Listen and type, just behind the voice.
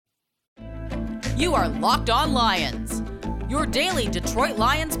You are Locked On Lions, your daily Detroit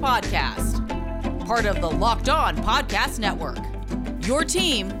Lions podcast. Part of the Locked On Podcast Network, your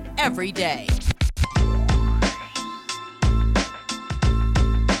team every day.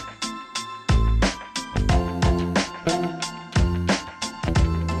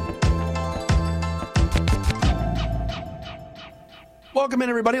 Welcome in,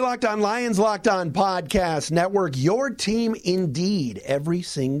 everybody. Locked On Lions, Locked On Podcast Network, your team indeed every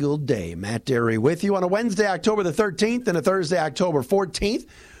single day. Matt Derry with you on a Wednesday, October the 13th and a Thursday, October 14th.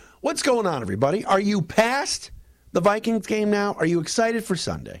 What's going on, everybody? Are you past the Vikings game now? Are you excited for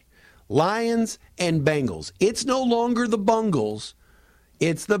Sunday? Lions and Bengals. It's no longer the Bungles.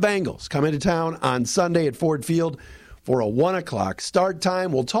 It's the Bengals. Come into town on Sunday at Ford Field for a 1 o'clock start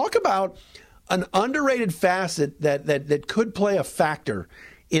time. We'll talk about an underrated facet that could play a factor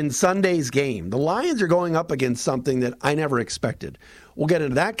in Sunday's game. The Lions are going up against something that I never expected. We'll get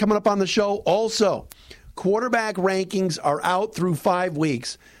into that coming up on the show. Also, quarterback rankings are out through 5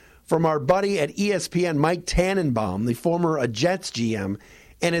 weeks from our buddy at ESPN, Mike Tannenbaum, the former Jets GM,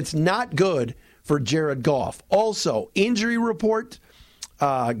 and it's not good for Jared Goff. Also, injury report,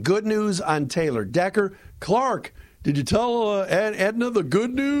 good news on Taylor Decker. Clark, did you tell Edna the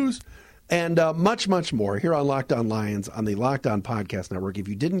good news? And much, much more here on Locked On Lions on the Locked On Podcast Network. If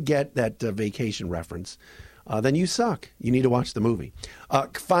you didn't get that vacation reference, then you suck. You need to watch the movie.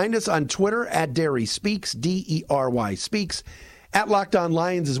 Find us on Twitter at Derry Speaks, D-E-R-Y Speaks, at Locked On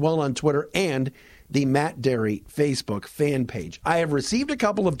Lions as well on Twitter, and the Matt Derry Facebook fan page. I have received a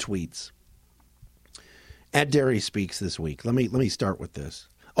couple of tweets at Derry Speaks this week. Let me start with this.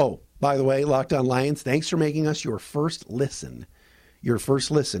 Oh, by the way, Locked On Lions, thanks for making us your first listen. Your first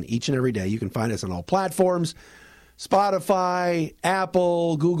listen each and every day. You can find us on all platforms, Spotify,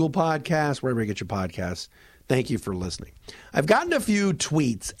 Apple, Google Podcasts, wherever you get your podcasts. Thank you for listening. I've gotten a few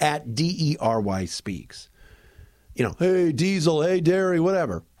tweets at DERY Speaks. You know, hey, Diesel, hey, Derry,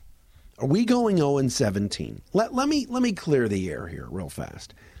 whatever. Are we going 0-17? Let me clear the air here real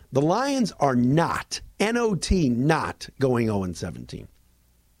fast. The Lions are not, N-O-T, not going 0-17.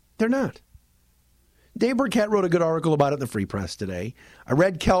 They're not. Dave Burkett wrote a good article about it in the Free Press today. I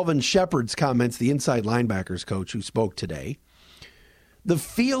read Kelvin Shepard's comments, the inside linebackers coach who spoke today. The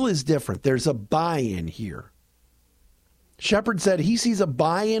feel is different. There's a buy-in here. Shepard said he sees a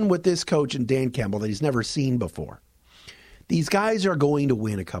buy-in with this coach and Dan Campbell that he's never seen before. These guys are going to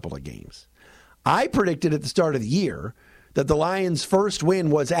win a couple of games. I predicted at the start of the year that the Lions' first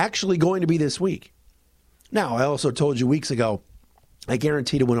win was actually going to be this week. Now, I also told you weeks ago I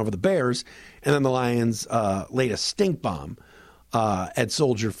guaranteed a win over the Bears, and then the Lions laid a stink bomb at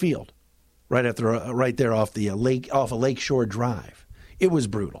Soldier Field, right there off a Lakeshore Drive. It was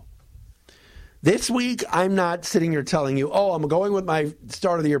brutal. This week, I'm not sitting here telling you, I'm going with my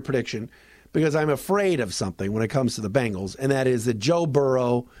start of the year prediction because I'm afraid of something when it comes to the Bengals, and that is that Joe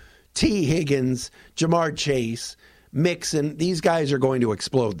Burrow, T. Higgins, Jamar Chase, Mixon, these guys are going to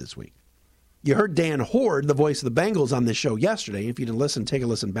explode this week. You heard Dan Horde, the voice of the Bengals, on this show yesterday. If you didn't listen, take a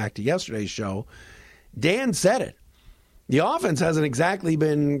listen back to yesterday's show. Dan said it. The offense hasn't exactly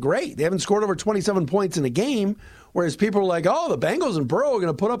been great. They haven't scored over 27 points in a game, whereas people are like, the Bengals and Burrow are going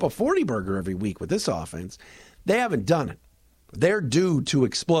to put up a 40-burger every week with this offense. They haven't done it. They're due to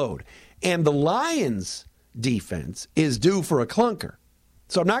explode. And the Lions' defense is due for a clunker.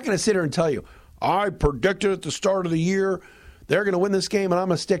 So I'm not going to sit here and tell you, I predicted at the start of the year they're going to win this game, and I'm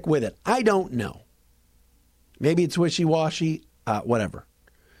going to stick with it. I don't know. Maybe it's wishy-washy, whatever.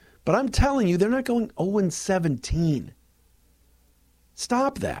 But I'm telling you, they're not going 0-17.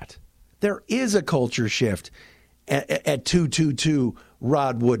 Stop that. There is a culture shift at 222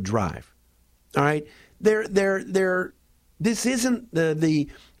 Rodwood Drive. All right? This isn't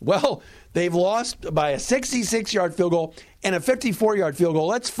they've lost by a 66-yard field goal and a 54-yard field goal.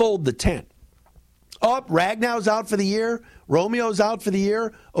 Let's fold the tent. Ragnow's out for the year. Romeo's out for the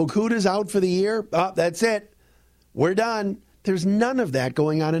year. Okuda's out for the year. That's it. We're done. There's none of that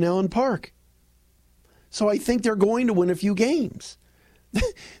going on in Allen Park. So I think they're going to win a few games.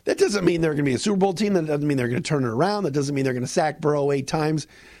 That doesn't mean they're going to be a Super Bowl team. That doesn't mean they're going to turn it around. That doesn't mean they're going to sack Burrow 8 times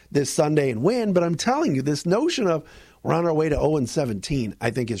this Sunday and win. But I'm telling you, this notion of we're on our way to 0-17,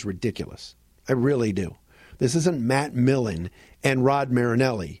 I think is ridiculous. I really do. This isn't Matt Millen and Rod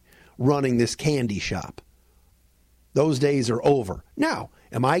Marinelli running this candy shop. Those days are over. Now,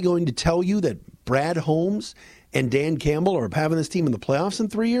 am I going to tell you that Brad Holmes and Dan Campbell are having this team in the playoffs in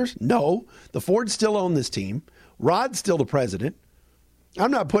 3 years? No. The Fords still own this team. Rod's still the president.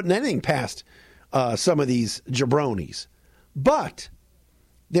 I'm not putting anything past some of these jabronis. But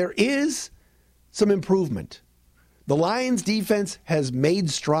there is some improvement. The Lions defense has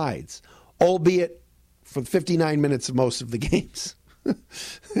made strides. albeit for 59 minutes of most of the games.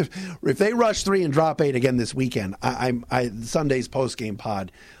 If they rush 3 and drop 8 again this weekend, Sunday's post-game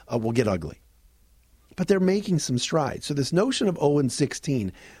pod will get ugly. But they're making some strides. So this notion of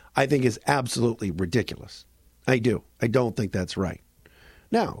 0-16, I think, is absolutely ridiculous. I do. I don't think that's right.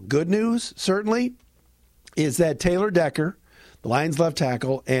 Now, good news, certainly, is that Taylor Decker, the Lions left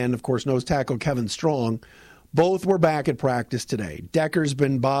tackle, and, of course, nose tackle Kevin Strong, both were back at practice today. Decker's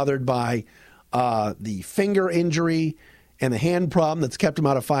been bothered by the finger injury and the hand problem that's kept him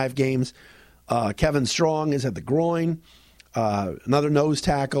out of 5 games. Kevin Strong has had the groin. Another nose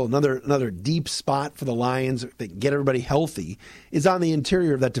tackle, another deep spot for the Lions that get everybody healthy is on the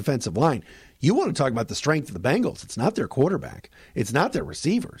interior of that defensive line. You want to talk about the strength of the Bengals. It's not their quarterback. It's not their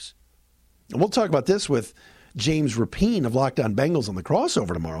receivers. And we'll talk about this with James Rapine of Locked On Bengals on the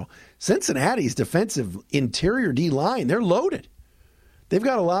crossover tomorrow. Cincinnati's defensive interior D-line, they're loaded. They've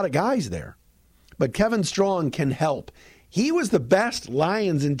got a lot of guys there. But Kevin Strong can help. He was the best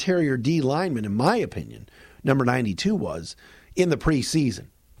Lions interior D lineman, in my opinion, number 92 was, in the preseason.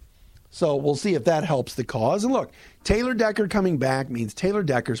 So we'll see if that helps the cause. And look, Taylor Decker coming back means Taylor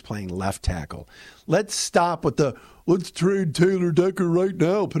Decker's playing left tackle. Let's stop with let's trade Taylor Decker right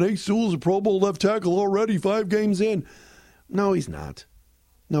now. Penei Sewell's a Pro Bowl left tackle already, 5 games in. No, he's not.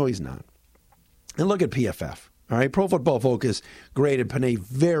 No, he's not. And look at PFF. All right, Pro Football Focus graded Penei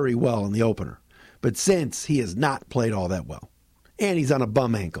very well in the opener. But since he has not played all that well, and he's on a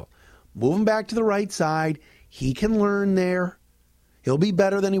bum ankle, move him back to the right side. He can learn there. He'll be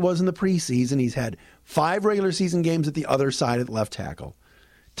better than he was in the preseason. He's had 5 regular season games at the other side at left tackle.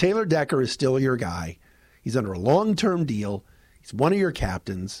 Taylor Decker is still your guy. He's under a long-term deal. He's one of your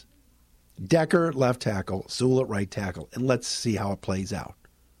captains. Decker at left tackle, Sewell at right tackle, and let's see how it plays out.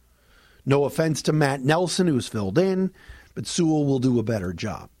 No offense to Matt Nelson, who's filled in, but Sewell will do a better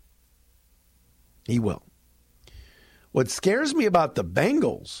job. He will. What scares me about the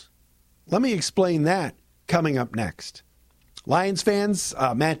Bengals, let me explain that coming up next. Lions fans,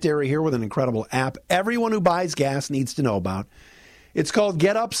 Matt Derry here with an incredible app everyone who buys gas needs to know about. It's called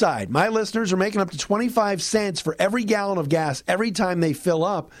Get Upside. My listeners are making up to 25 cents for every gallon of gas every time they fill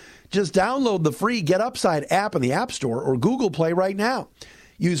up. Just download the free Get Upside app in the App Store or Google Play right now.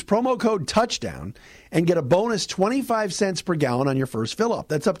 Use promo code TOUCHDOWN and get a bonus 25 cents per gallon on your first fill up.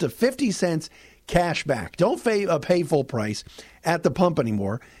 That's up to 50 cents cash back. Don't pay full price at the pump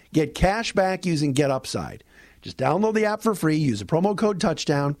anymore. Get cash back using Get Upside. Just download the app for free. Use the promo code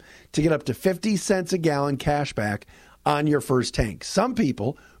TOUCHDOWN to get up to 50 cents a gallon cash back on your first tank. Some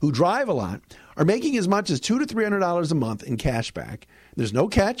people who drive a lot are making as much as $200 to $300 a month in cash back. There's no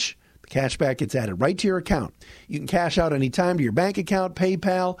catch. The cash back gets added right to your account. You can cash out anytime to your bank account,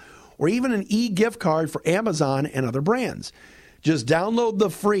 PayPal, or even an e-gift card for Amazon and other brands. Just download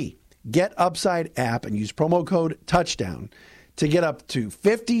the free Get Upside app and use promo code TOUCHDOWN to get up to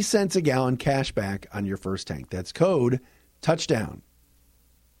 50 cents a gallon cash back on your first tank. That's code TOUCHDOWN.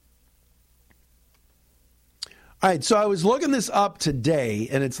 All right, so I was looking this up today,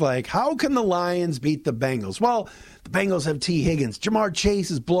 and it's like, how can the Lions beat the Bengals? Well, the Bengals have T. Higgins. Jamar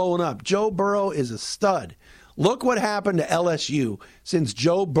Chase is blowing up. Joe Burrow is a stud. Look what happened to LSU since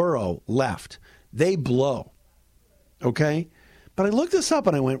Joe Burrow left. They blow. Okay? But I looked this up,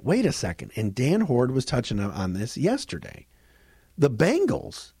 and I went, wait a second. And Dan Horde was touching on this yesterday. The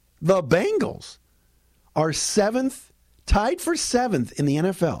Bengals are tied for 7th in the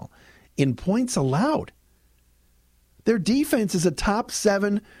NFL in points allowed. Their defense is a top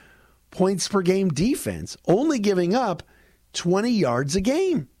 7 points per game defense, only giving up 20 yards a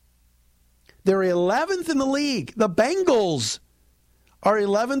game. They're 11th in the league. The Bengals are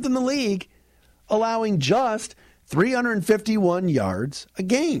 11th in the league, allowing just 351 yards a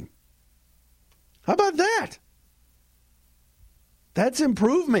game. How about that? That's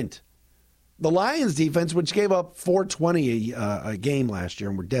improvement. The Lions defense, which gave up 420 a game last year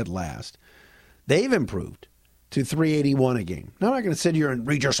and were dead last, they've improved to 381 a game. Now, I'm not going to sit here and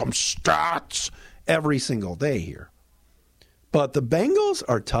read you some stats every single day here. But the Bengals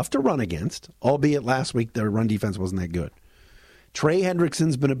are tough to run against, albeit last week their run defense wasn't that good. Trey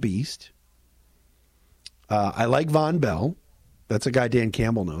Hendrickson's been a beast. I like Von Bell. That's a guy Dan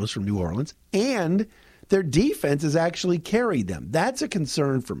Campbell knows from New Orleans. And their defense has actually carried them. That's a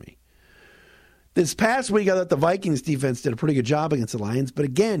concern for me. This past week, I thought the Vikings defense did a pretty good job against the Lions. But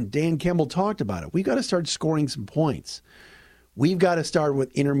again, Dan Campbell talked about it. We've got to start scoring some points. We've got to start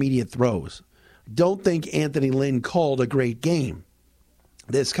with intermediate throws. Don't think Anthony Lynn called a great game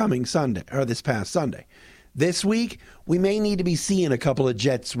this past Sunday. This week, we may need to be seeing a couple of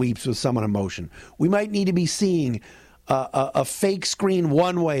jet sweeps with someone in motion. We might need to be seeing a fake screen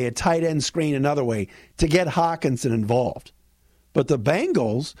one way, a tight end screen another way to get Hawkinson involved. But the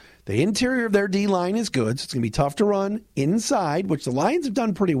Bengals, the interior of their D-line is good, so it's going to be tough to run inside, which the Lions have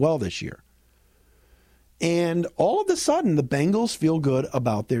done pretty well this year. And all of a sudden, the Bengals feel good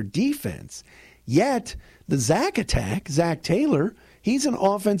about their defense. Yet, the Zach attack, Zach Taylor, he's an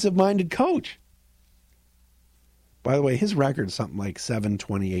offensive-minded coach. By the way, his record is something like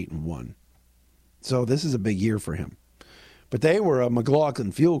 7-28-1. So this is a big year for him. But they were a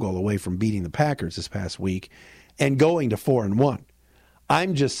McLaughlin field goal away from beating the Packers this past week and going to 4-1.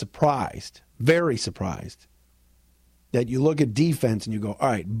 I'm just surprised, very surprised, that you look at defense and you go, all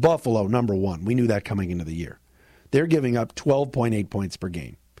right, Buffalo, number one. We knew that coming into the year. They're giving up 12.8 points per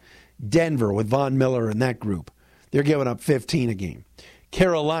game. Denver with Von Miller and that group, they're giving up 15 a game.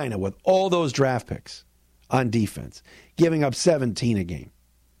 Carolina with all those draft picks on defense, giving up 17 a game.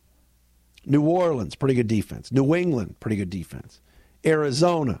 New Orleans, pretty good defense. New England, pretty good defense.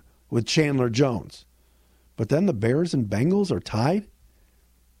 Arizona with Chandler Jones. But then the Bears and Bengals are tied,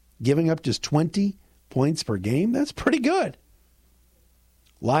 giving up just 20 points per game. That's pretty good.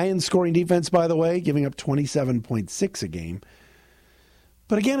 Lions scoring defense, by the way, giving up 27.6 a game.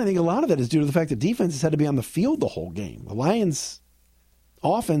 But again, I think a lot of that is due to the fact that defense has had to be on the field the whole game. The Lions'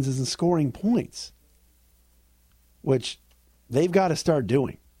 offense isn't scoring points, which they've got to start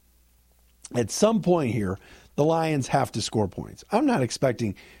doing. At some point here, the Lions have to score points. I'm not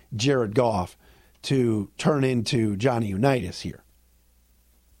expecting Jared Goff to turn into Johnny Unitas here.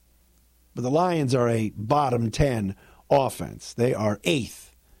 But the Lions are a bottom 10 offense. They are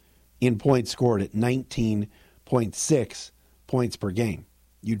 8th in points scored at 19.6 points per game.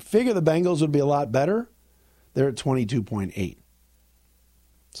 You'd figure the Bengals would be a lot better. They're at 22.8.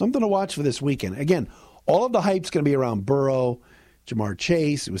 Something to watch for this weekend. Again, all of the hype's going to be around Burrow, Jamar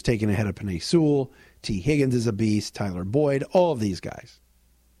Chase, who was taken ahead of Penei Sewell, T. Higgins is a beast, Tyler Boyd, all of these guys.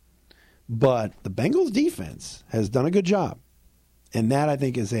 But the Bengals defense has done a good job. And that, I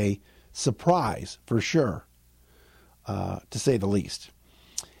think, is a surprise for sure, to say the least.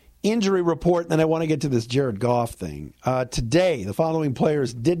 Injury report, then I want to get to this Jared Goff thing. Today, the following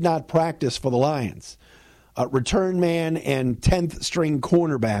players did not practice for the Lions. Return man and 10th string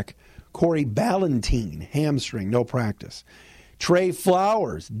cornerback Corey Ballentine, hamstring, no practice. Trey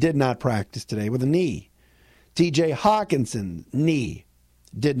Flowers did not practice today with a knee. TJ Hawkinson, knee,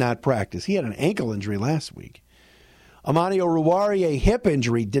 did not practice. He had an ankle injury last week. Amani Oruwariye, hip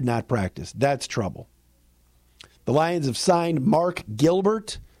injury, did not practice. That's trouble. The Lions have signed Mark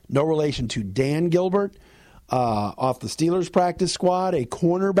Gilbert, no relation to Dan Gilbert, off the Steelers practice squad, a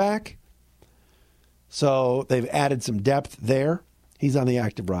cornerback. So they've added some depth there. He's on the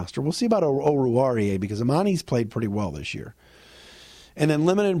active roster. We'll see about Oruwariye because Amani's played pretty well this year. And then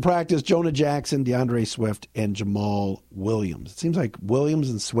limited in practice, Jonah Jackson, DeAndre Swift, and Jamal Williams. It seems like Williams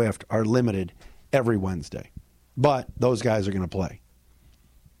and Swift are limited every Wednesday. But those guys are going to play.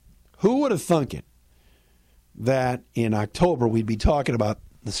 Who would have thunk it that in October we'd be talking about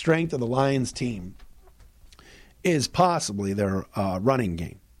the strength of the Lions team is possibly their running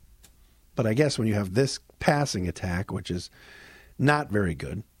game. But I guess when you have this passing attack, which is not very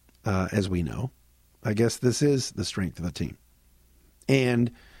good, as we know, I guess this is the strength of the team.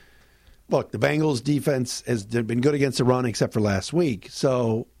 And look, the Bengals defense has been good against the run except for last week.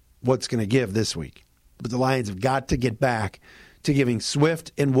 So what's going to give this week? But the Lions have got to get back to giving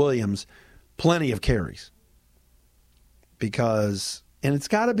Swift and Williams plenty of carries. Because, and it's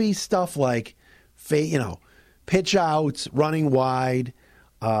got to be stuff like, pitch outs, running wide,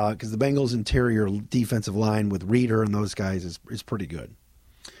 because the Bengals' interior defensive line with Reeder and those guys is pretty good.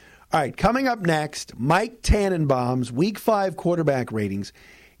 All right, coming up next, Mike Tannenbaum's Week 5 quarterback ratings.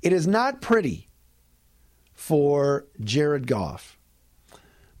 It is not pretty for Jared Goff.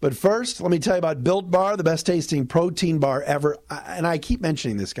 But first, let me tell you about Built Bar, the best tasting protein bar ever. And I keep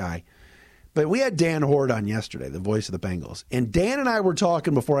mentioning this guy. But we had Dan Horde on yesterday, the voice of the Bengals. And Dan and I were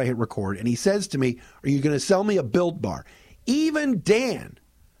talking before I hit record. And he says to me, are you going to sell me a Built Bar? Even Dan,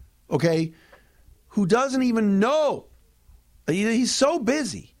 okay, who doesn't even know. He's so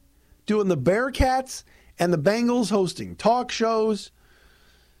busy doing the Bearcats and the Bengals hosting talk shows.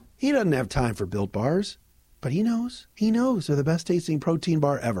 He doesn't have time for Built Bars. But he knows they're the best tasting protein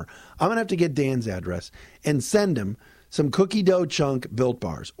bar ever. I'm going to have to get Dan's address and send him some cookie dough chunk Built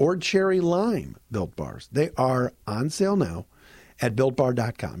Bars or cherry lime Built Bars. They are on sale now at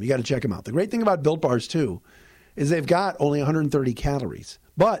BuiltBar.com. You got to check them out. The great thing about Built Bars, too, is they've got only 130 calories,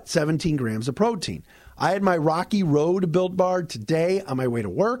 but 17 grams of protein. I had my Rocky Road Built Bar today on my way to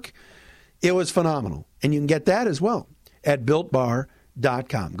work. It was phenomenal. And you can get that as well at BuiltBar.com.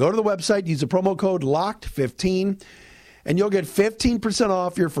 Go to the website, use the promo code LOCKED15, and you'll get 15%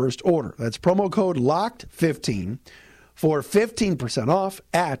 off your first order. That's promo code LOCKED15 for 15% off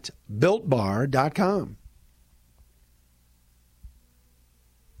at BuiltBar.com.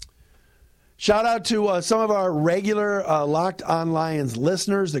 Shout out to some of our regular Locked On Lions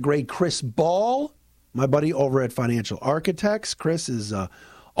listeners, the great Chris Ball, my buddy over at Financial Architects. Chris is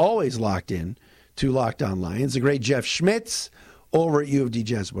always locked in to Locked On Lions. The great Jeff Schmitz over at U of D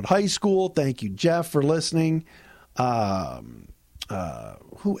Jesuit High School. Thank you, Jeff, for listening. Who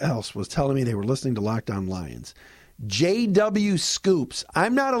else was telling me they were listening to Locked On Lions? J.W. Scoops.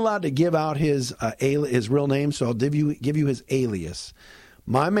 I'm not allowed to give out his real name, so I'll give you his alias.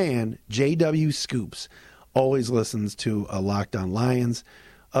 My man, J.W. Scoops, always listens to Locked On Lions.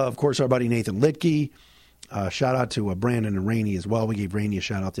 Of course, our buddy Nathan Litke. Shout out to Brandon and Rainey as well. We gave Rainey a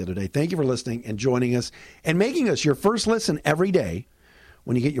shout out the other day. Thank you for listening and joining us and making us your first listen every day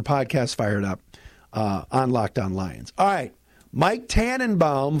when you get your podcast fired up on Locked On Lions. All right, Mike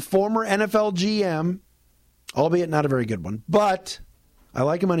Tannenbaum, former NFL GM, albeit not a very good one, but I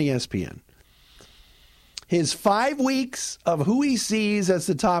like him on ESPN. His 5 weeks of who he sees as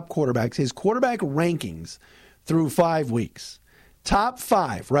the top quarterbacks, his quarterback rankings through 5 weeks. Top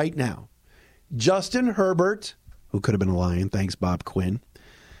 5 right now. Justin Herbert, who could have been a Lion, thanks Bob Quinn.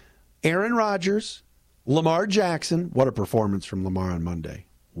 Aaron Rodgers, Lamar Jackson. What a performance from Lamar on Monday.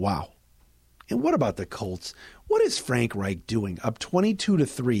 Wow. And what about the Colts? What is Frank Reich doing? Up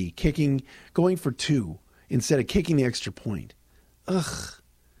 22-3, going for 2 instead of kicking the extra point. Ugh.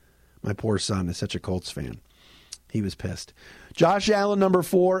 My poor son is such a Colts fan. He was pissed. Josh Allen, number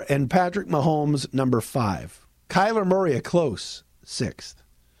 4, and Patrick Mahomes, number 5. Kyler Murray, a close 6th.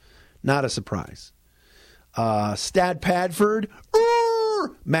 Not a surprise. Matt Stafford,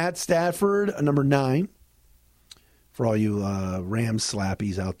 number 9. For all you Rams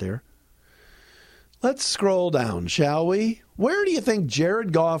slappies out there. Let's scroll down, shall we? Where do you think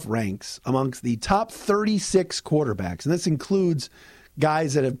Jared Goff ranks amongst the top 36 quarterbacks? And this includes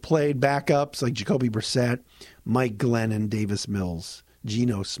guys that have played backups like Jacoby Brissett, Mike Glennon, Davis Mills,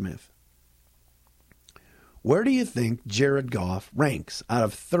 Geno Smith. Where do you think Jared Goff ranks out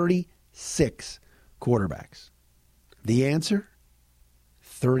of 36 quarterbacks? The answer?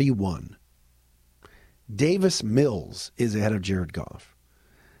 31. Davis Mills is ahead of Jared Goff.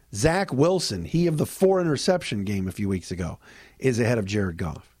 Zach Wilson, he of the 4-interception game a few weeks ago, is ahead of Jared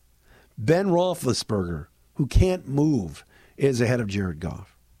Goff. Ben Roethlisberger, who can't move, is ahead of Jared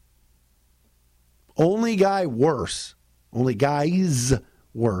Goff. Only guys worse,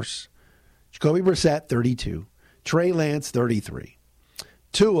 Jacoby Brissett, 32. Trey Lance, 33.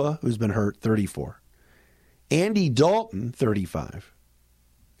 Tua, who's been hurt, 34. Andy Dalton, 35.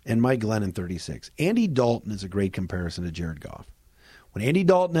 And Mike Glennon, 36. Andy Dalton is a great comparison to Jared Goff. When Andy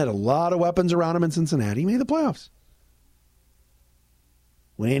Dalton had a lot of weapons around him in Cincinnati, he made the playoffs.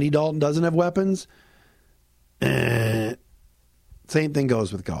 When Andy Dalton doesn't have weapons, same thing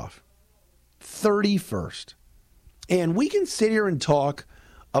goes with Goff. 31st. And we can sit here and talk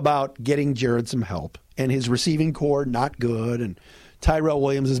about getting Jared some help and his receiving core not good and Tyrell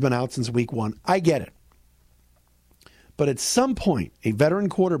Williams has been out since week 1. I get it. But at some point, a veteran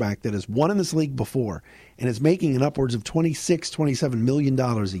quarterback that has won in this league before and is making an upwards of $26, $27 million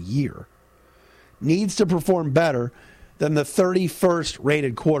a year needs to perform better than the 31st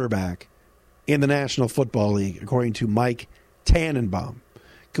rated quarterback in the National Football League, according to Mike Tannenbaum.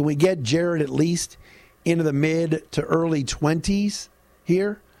 Can we get Jared at least into the mid to early 20s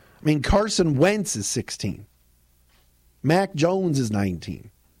here? I mean, Carson Wentz is 16. Mac Jones is 19.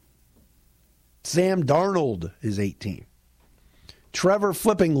 Sam Darnold is 18. Trevor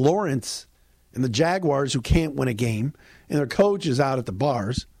flipping Lawrence and the Jaguars, who can't win a game, and their coach is out at the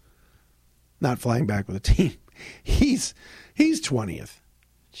bars, not flying back with a team. He's 20th.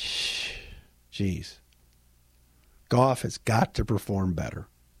 Jeez. Goff has got to perform better.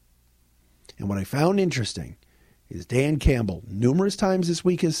 And what I found interesting is Dan Campbell numerous times this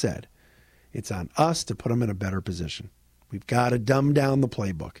week has said, it's on us to put him in a better position. We've got to dumb down the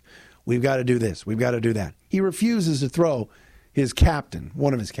playbook. We've got to do this. We've got to do that. He refuses to throw his captain,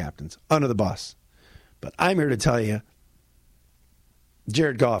 one of his captains, under the bus. But I'm here to tell you,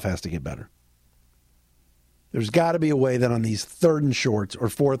 Jared Goff has to get better. There's got to be a way that on these 3rd and shorts or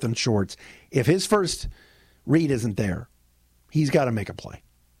 4th and shorts, if his first read isn't there, he's got to make a play.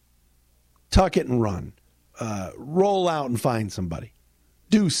 Tuck it and run. Roll out and find somebody.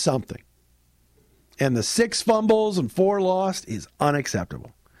 Do something. And the 6 fumbles and 4 lost is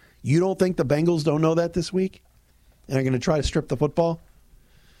unacceptable. You don't think the Bengals don't know that this week? And are going to try to strip the football?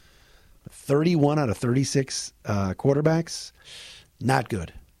 31 out of 36 quarterbacks? Not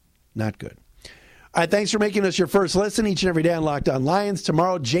good. Not good. All right, thanks for making us your first listen each and every day on Locked On Lions.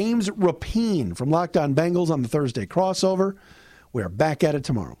 Tomorrow, James Rapine from Locked On Bengals on the Thursday crossover. We are back at it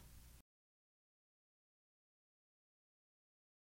tomorrow.